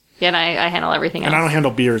ones. Yeah, and I handle everything else. And I don't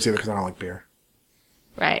handle beers either because I don't like beer.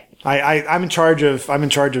 Right. I'm in charge of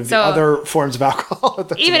the other forms of alcohol.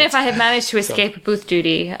 Even if I had managed to escape booth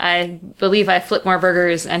duty, I believe I flipped more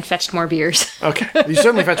burgers and fetched more beers. Okay, you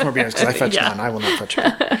certainly fetched more beers because I fetched none. I will not fetch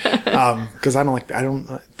beer because I don't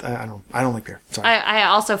like beer. Sorry. I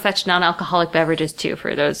also fetch non-alcoholic beverages too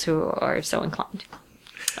for those who are so inclined.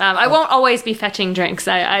 I won't always be fetching drinks.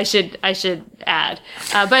 I should add.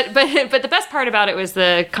 But the best part about it was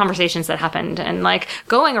the conversations that happened and like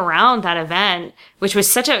going around that event, which was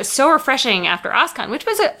so refreshing after OSCON, which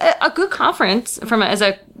was a good conference as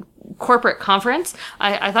a corporate conference.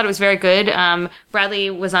 I thought it was very good. Bradley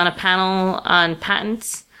was on a panel on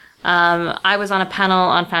patents. I was on a panel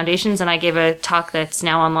on foundations, and I gave a talk that's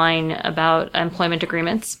now online about employment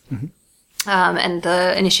agreements. Mm-hmm. And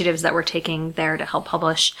the initiatives that we're taking there to help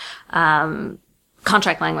publish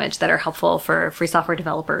contract language that are helpful for free software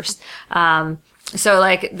developers. So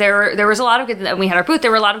like there was a lot of good, and we had our booth. There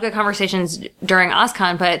were a lot of good conversations during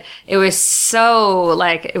OSCON, but it was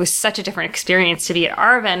such a different experience to be at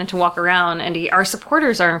our event and to walk around. And our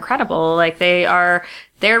supporters are incredible. Like they're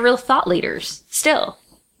real thought leaders still.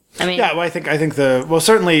 I mean, yeah, well, I think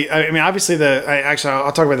certainly, I mean, obviously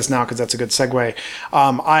I'll talk about this now because that's a good segue.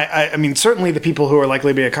 I mean, certainly the people who are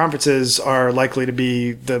likely to be at conferences are likely to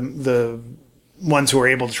be the ones who are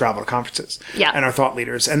able to travel to conferences and are thought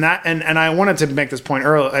leaders. And I wanted to make this point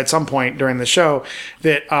at some point during the show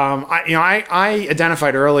that, I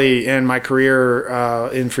identified early in my career,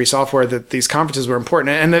 in free software that these conferences were important.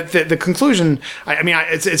 And the conclusion,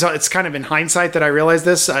 it's kind of in hindsight that I realized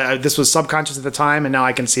this. This was subconscious at the time, and now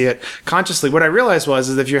I can see it consciously. What I realized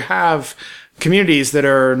is if you have communities that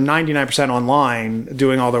are 99% online,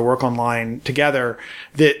 doing all their work online together,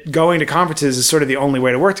 that going to conferences is sort of the only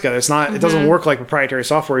way to work together. It's not, It doesn't work like proprietary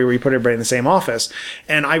software where you put everybody in the same office.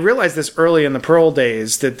 And I realized this early in the Perl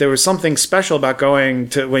days that there was something special about going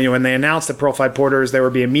to, when they announced the Perl 5 Porters, there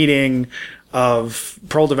would be a meeting of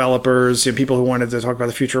Perl developers, people who wanted to talk about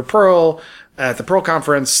the future of Perl at the Perl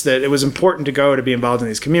conference, that it was important to go to be involved in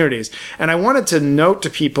these communities. And I wanted to note to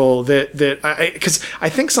people because I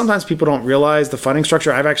think sometimes people don't realize the funding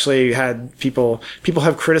structure. I've actually had people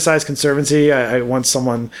have criticized Conservancy. Once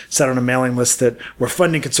someone said on a mailing list that we're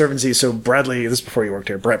funding Conservancy so Bradley, this is before you worked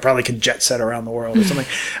here, Bradley can jet set around the world or something.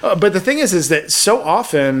 But the thing is that so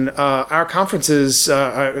often our conferences,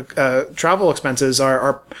 travel expenses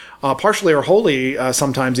are partially or wholly,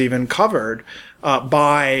 sometimes even covered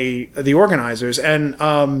by the organizers. And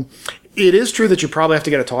it is true that you probably have to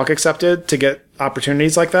get a talk accepted to get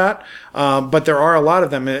opportunities like that. But there are a lot of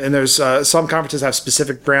them. And there's some conferences have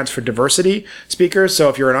specific grants for diversity speakers. So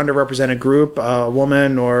if you're an underrepresented group, a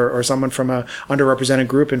woman or someone from a underrepresented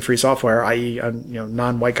group in free software, i.e. a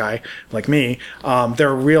non-white guy like me, there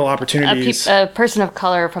are real opportunities. A person of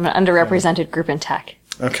color from an underrepresented group in tech.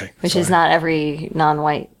 Okay. Which is not every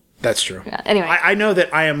non-white. That's true. Yeah. Anyway, I know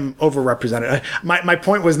that I am overrepresented. My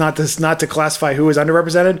point was not to classify who is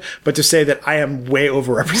underrepresented, but to say that I am way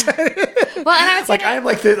overrepresented. Well, and I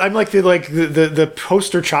would say I'm like the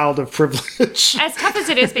poster child of privilege. As tough as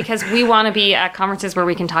it is, because we want to be at conferences where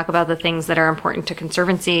we can talk about the things that are important to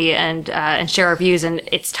Conservancy and share our views, and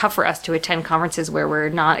it's tough for us to attend conferences where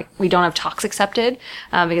we don't have talks accepted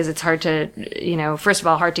because it's hard to, first of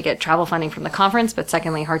all, hard to get travel funding from the conference, but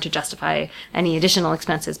secondly, hard to justify any additional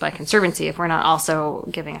expenses by Conservancy if we're not also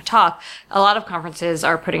giving a talk. A lot of conferences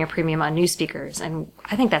are putting a premium on new speakers, and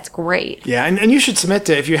I think that's great. Yeah, and you should submit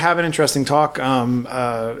if you have an interesting talk,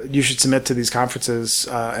 you should submit to these conferences,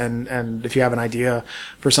 and if you have an idea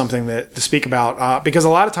for something to speak about, because a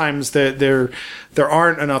lot of times there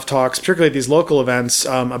aren't enough talks, particularly at these local events,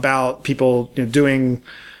 about people doing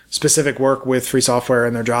specific work with free software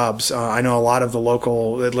in their jobs. I know a lot of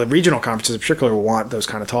the regional conferences in particular will want those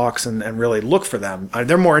kind of talks and really look for them.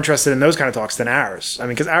 They're more interested in those kind of talks than ours. I mean,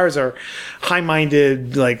 because ours are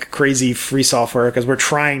high-minded, like crazy free software because we're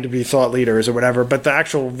trying to be thought leaders or whatever, but the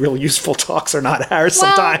actual real useful talks are not ours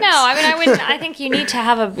sometimes. No, I mean, I think you need to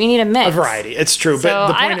have a mix. A variety. It's true. So but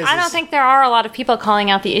the point I don't think there are a lot of people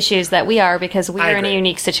calling out the issues that we are because we are in a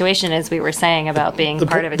unique situation, as we were saying, about being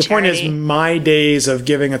part of a charity. The point is, my days of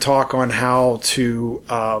giving a talk on how to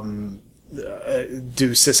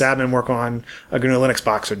do sysadmin work on a GNU Linux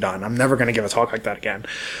box are done. I'm never going to give a talk like that again.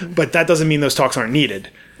 But that doesn't mean those talks aren't needed.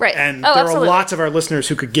 Right. And there are lots of our listeners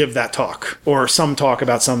who could give that talk or some talk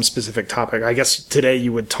about some specific topic. I guess today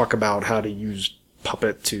you would talk about how to use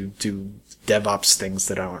Puppet to do DevOps things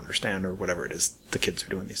that I don't understand or whatever it is the kids are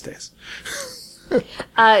doing these days.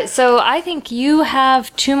 So I think you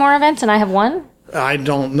have 2 more events and I have 1. I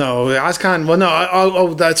don't know. OSCON, well,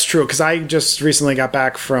 no, that's true, because I just recently got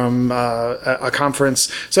back from a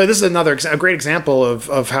conference. So this is a great example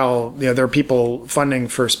of how there are people funding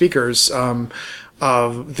for speakers.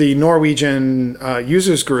 Of the Norwegian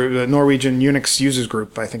users group, the Norwegian Unix users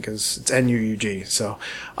group, I think it's NUUG. So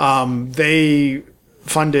they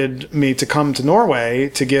funded me to come to Norway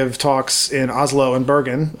to give talks in Oslo and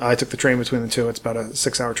Bergen. I took the train between the two. It's about a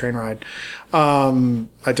 6-hour train ride.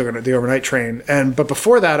 I took the overnight train. But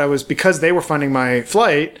before that, because they were funding my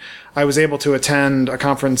flight, I was able to attend a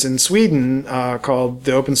conference in Sweden, called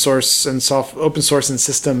the Open Source and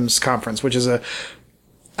Systems Conference, which is a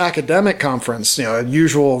academic conference, a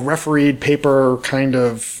usual refereed paper kind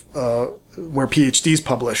of, where PhDs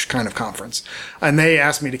publish kind of conference. And they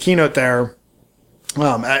asked me to keynote there.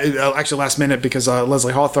 Actually last minute because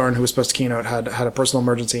Leslie Hawthorne, who was supposed to keynote, had a personal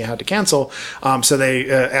emergency and had to cancel. So they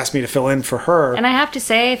asked me to fill in for her. And I have to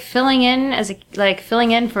say, filling in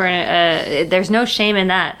for there's no shame in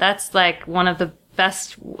that. That's like one of the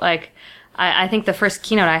best. I think the first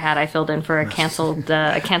keynote I had, I filled in for a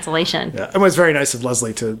cancellation. Yeah, it was very nice of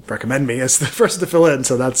Leslie to recommend me as the first to fill in.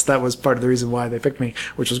 So that was part of the reason why they picked me,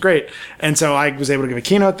 which was great. And so I was able to give a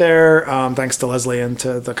keynote there, thanks to Leslie and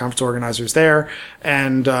to the conference organizers there.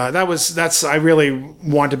 And I really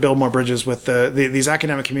want to build more bridges with these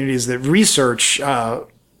academic communities that research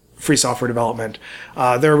free software development.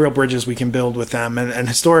 There are real bridges we can build with them. And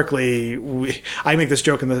historically, I make this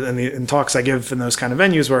joke in talks I give in those kind of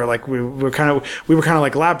venues where like we were kind of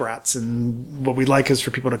like lab rats, and what we'd like is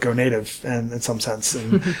for people to go native and in some sense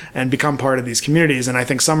and become part of these communities. And I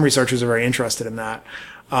think some researchers are very interested in that.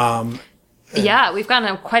 Yeah, we've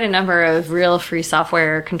gotten quite a number of real free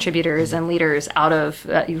software contributors and leaders out of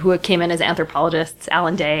who came in as anthropologists.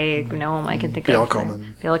 Alan Day, Gnome, I can think Bela of.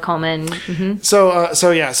 Coleman. Bela Coleman. Mm-hmm. So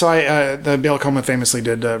the Bela Coleman famously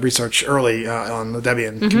did research early on the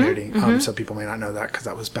Debian community. So people may not know that because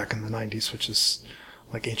that was back in the 90s, which is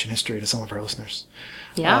like ancient history to some of our listeners.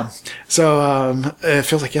 Yeah. It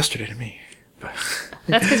feels like yesterday to me.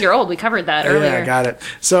 That's because you're old. We covered that earlier. Yeah, I got it.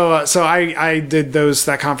 So I did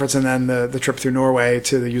that conference and then the trip through Norway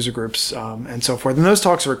to the user groups and so forth. And those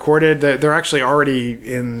talks are recorded. They're actually already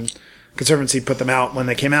in Conservancy, put them out when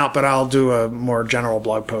they came out, but I'll do a more general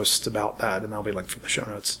blog post about that, and that'll be linked from the show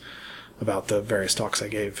notes about the various talks I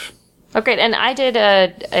gave. Oh, great. And I did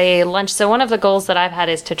a lunch. So one of the goals that I've had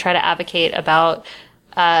is to try to advocate about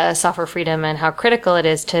software freedom and how critical it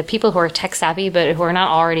is to people who are tech savvy but who are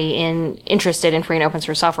not already interested in free and open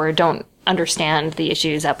source software, don't understand the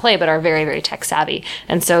issues at play but are very, very tech savvy.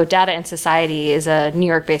 And so Data and Society is a New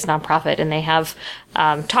York-based nonprofit, and they have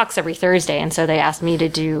talks every Thursday. And so they asked me to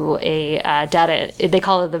do a they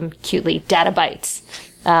call them cutely Data Bites.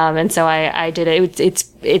 And so I did it.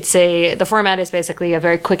 The format is basically a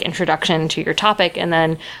very quick introduction to your topic and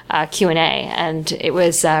then Q&A. And it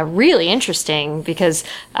was really interesting because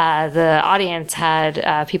the audience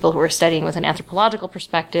had people who were studying with an anthropological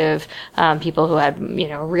perspective, people who had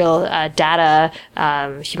real data,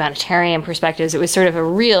 humanitarian perspectives. It was sort of a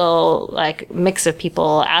real mix of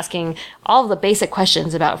people asking all of the basic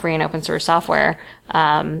questions about free and open source software.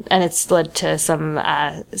 And it's led to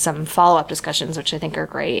some follow-up discussions, which I think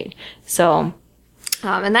are great. So,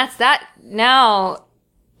 and that's that. Now,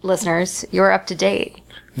 listeners, you're up to date.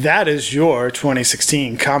 That is your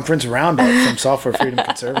 2016 conference roundup from Software Freedom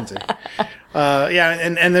Conservancy.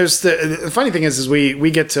 And there's the funny thing is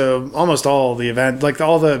we get to almost all the event,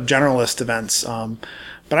 all the generalist events.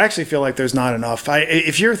 But I actually feel like there's not enough.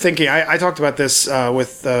 If you're thinking, I talked about this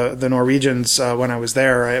with the Norwegians when I was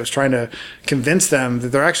there. I was trying to convince them that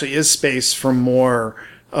there actually is space for more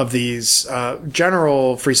of these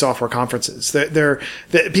general free software conferences.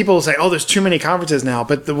 People say, "Oh, there's too many conferences now."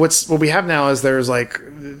 But what we have now is there's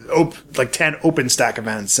like 10 OpenStack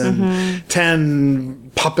events and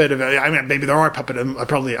 10 Puppet events. I mean, maybe there are Puppet. I don't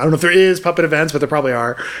know if there is Puppet events, but there probably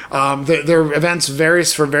are. Their events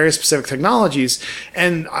varies for very specific technologies.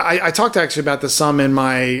 And I talked actually about this some in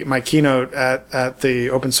my keynote at the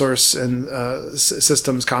Open Source and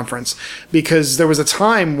Systems conference, because there was a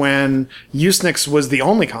time when Usenix was the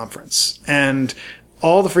only conference, and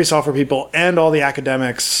all the free software people and all the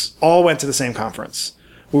academics all went to the same conference.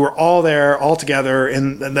 We were all there, all together,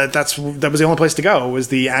 and that was the only place to go, was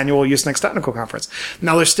the annual Usenix Technical Conference.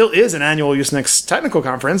 Now, there still is an annual Usenix Technical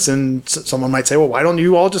Conference, and someone might say, well, why don't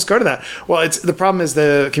you all just go to that? Well, the problem is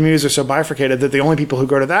the communities are so bifurcated that the only people who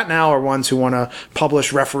go to that now are ones who want to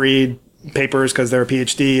publish refereed papers because they're a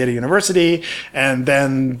PhD at a university, and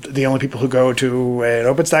then the only people who go to an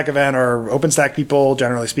OpenStack event are OpenStack people,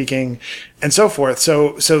 generally speaking, and so forth.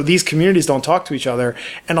 So these communities don't talk to each other,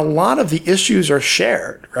 and a lot of the issues are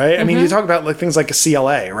shared, right? I mean, you talk about like things like a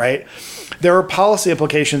CLA, right? There are policy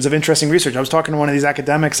implications of interesting research. I was talking to one of these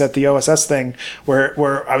academics at the OSS thing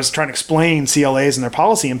where I was trying to explain CLAs and their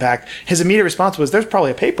policy impact. His immediate response was, there's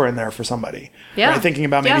probably a paper in there for somebody. Yeah. Right? Thinking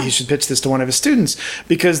about maybe he should pitch this to one of his students,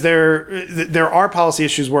 because there are policy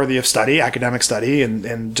issues worthy of study, academic study,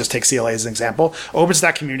 and just take CLA as an example.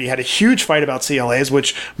 OpenStack community had a huge fight about CLAs,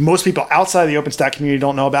 which most people outside of the OpenStack community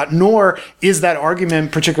don't know about, nor is that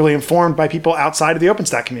argument particularly informed by people outside of the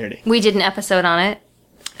OpenStack community. We did an episode on it.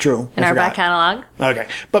 True. In our back catalog. Okay.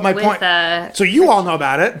 But my point, so you all know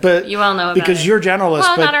about it, but you all know about because it. You're generalists.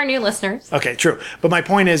 Well, not our new listeners. Okay, true. But my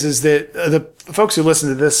point is that the folks who listen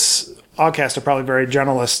to this podcast are probably very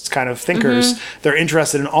generalist kind of thinkers. They're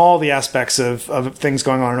interested in all the aspects of things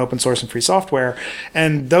going on in open source and free software.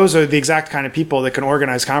 And those are the exact kind of people that can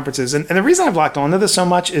organize conferences. And the reason I've locked onto this so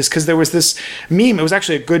much is because there was this meme, it was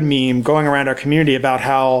actually a good meme going around our community about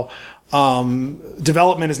how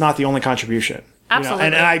development is not the only contribution. Absolutely.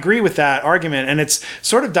 And I agree with that argument, and it's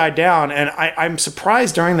sort of died down. And I'm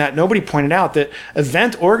surprised during that nobody pointed out that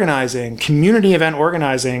event organizing, community event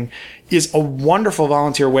organizing, is a wonderful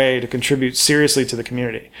volunteer way to contribute seriously to the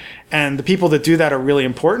community. And the people that do that are really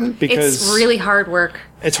important, because it's really hard work.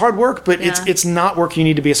 It's hard work, but it's not work you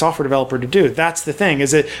need to be a software developer to do. That's the thing,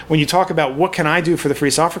 is that when you talk about what can I do for the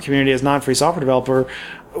free software community as non-free software developer,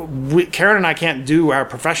 Karen and I can't do our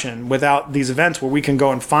profession without these events where we can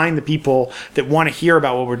go and find the people that want to hear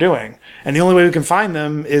about what we're doing. And the only way we can find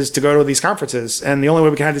them is to go to these conferences. And the only way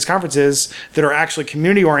we can have these conferences that are actually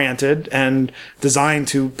community oriented and designed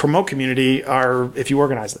to promote community are if you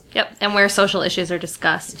organize them. Yep. And where social issues are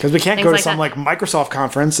discussed. Because we can't go to some like Microsoft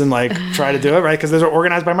conference and like try to do it, right? Because those are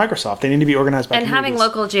organized by Microsoft. They need to be organized by communities. Having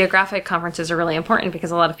local geographic conferences are really important,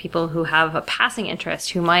 because a lot of people who have a passing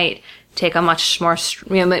interest, who might take a much more,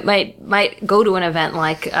 might go to an event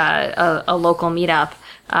like a local meetup,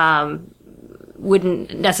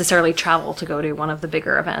 wouldn't necessarily travel to go to one of the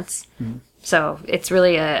bigger events. So it's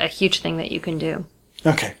really a huge thing that you can do.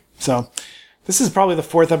 Okay. So this is probably the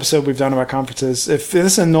 4th episode we've done about conferences. If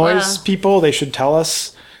this annoys people, they should tell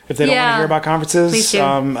us. If they don't want to hear about conferences,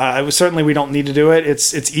 certainly we don't need to do it.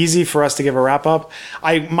 It's easy for us to give a wrap up.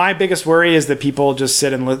 My biggest worry is that people just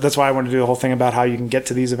sit and that's why I want to do the whole thing about how you can get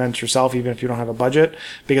to these events yourself, even if you don't have a budget,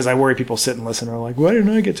 because I worry people sit and listen and are like, why didn't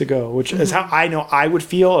I get to go? Which is how I know I would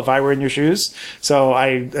feel if I were in your shoes. So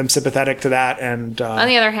I am sympathetic to that. And on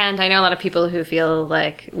the other hand, I know a lot of people who feel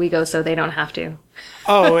like we go so they don't have to.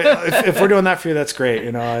 If we're doing that for you, that's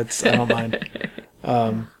great. I don't mind.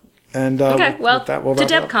 Okay, well, to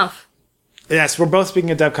DebConf. Yes, we're both speaking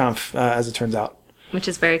at DebConf, as it turns out. Which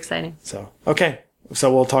is very exciting. So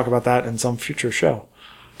we'll talk about that in some future show.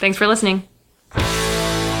 Thanks for listening.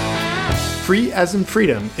 Free as in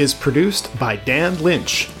Freedom is produced by Dan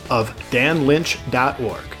Lynch of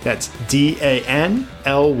danlynch.org. That's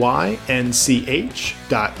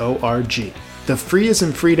DANLYNCH.org. The Free as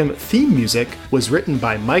in Freedom theme music was written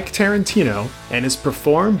by Mike Tarantino and is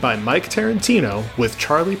performed by Mike Tarantino with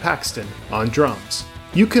Charlie Paxton on drums.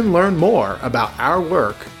 You can learn more about our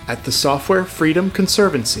work at the Software Freedom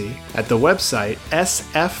Conservancy at the website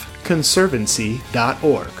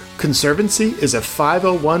sfconservancy.org. Conservancy is a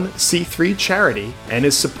 501c3 charity and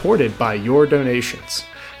is supported by your donations.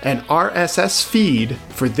 An RSS feed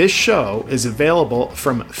for this show is available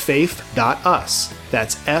from faith.us.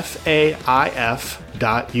 That's faif.us.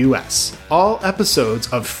 All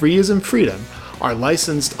episodes of Free as in Freedom are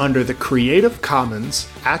licensed under the Creative Commons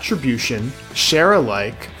Attribution Share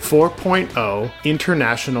Alike 4.0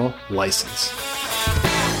 International License.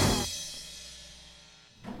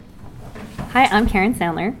 Hi, I'm Karen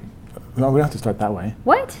Sandler. No, we don't have to start that way.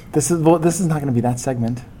 What? This is not going to be that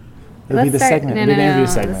segment. It'll be the segment. No, it'll be the interview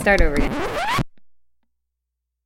segment. Let's start over again.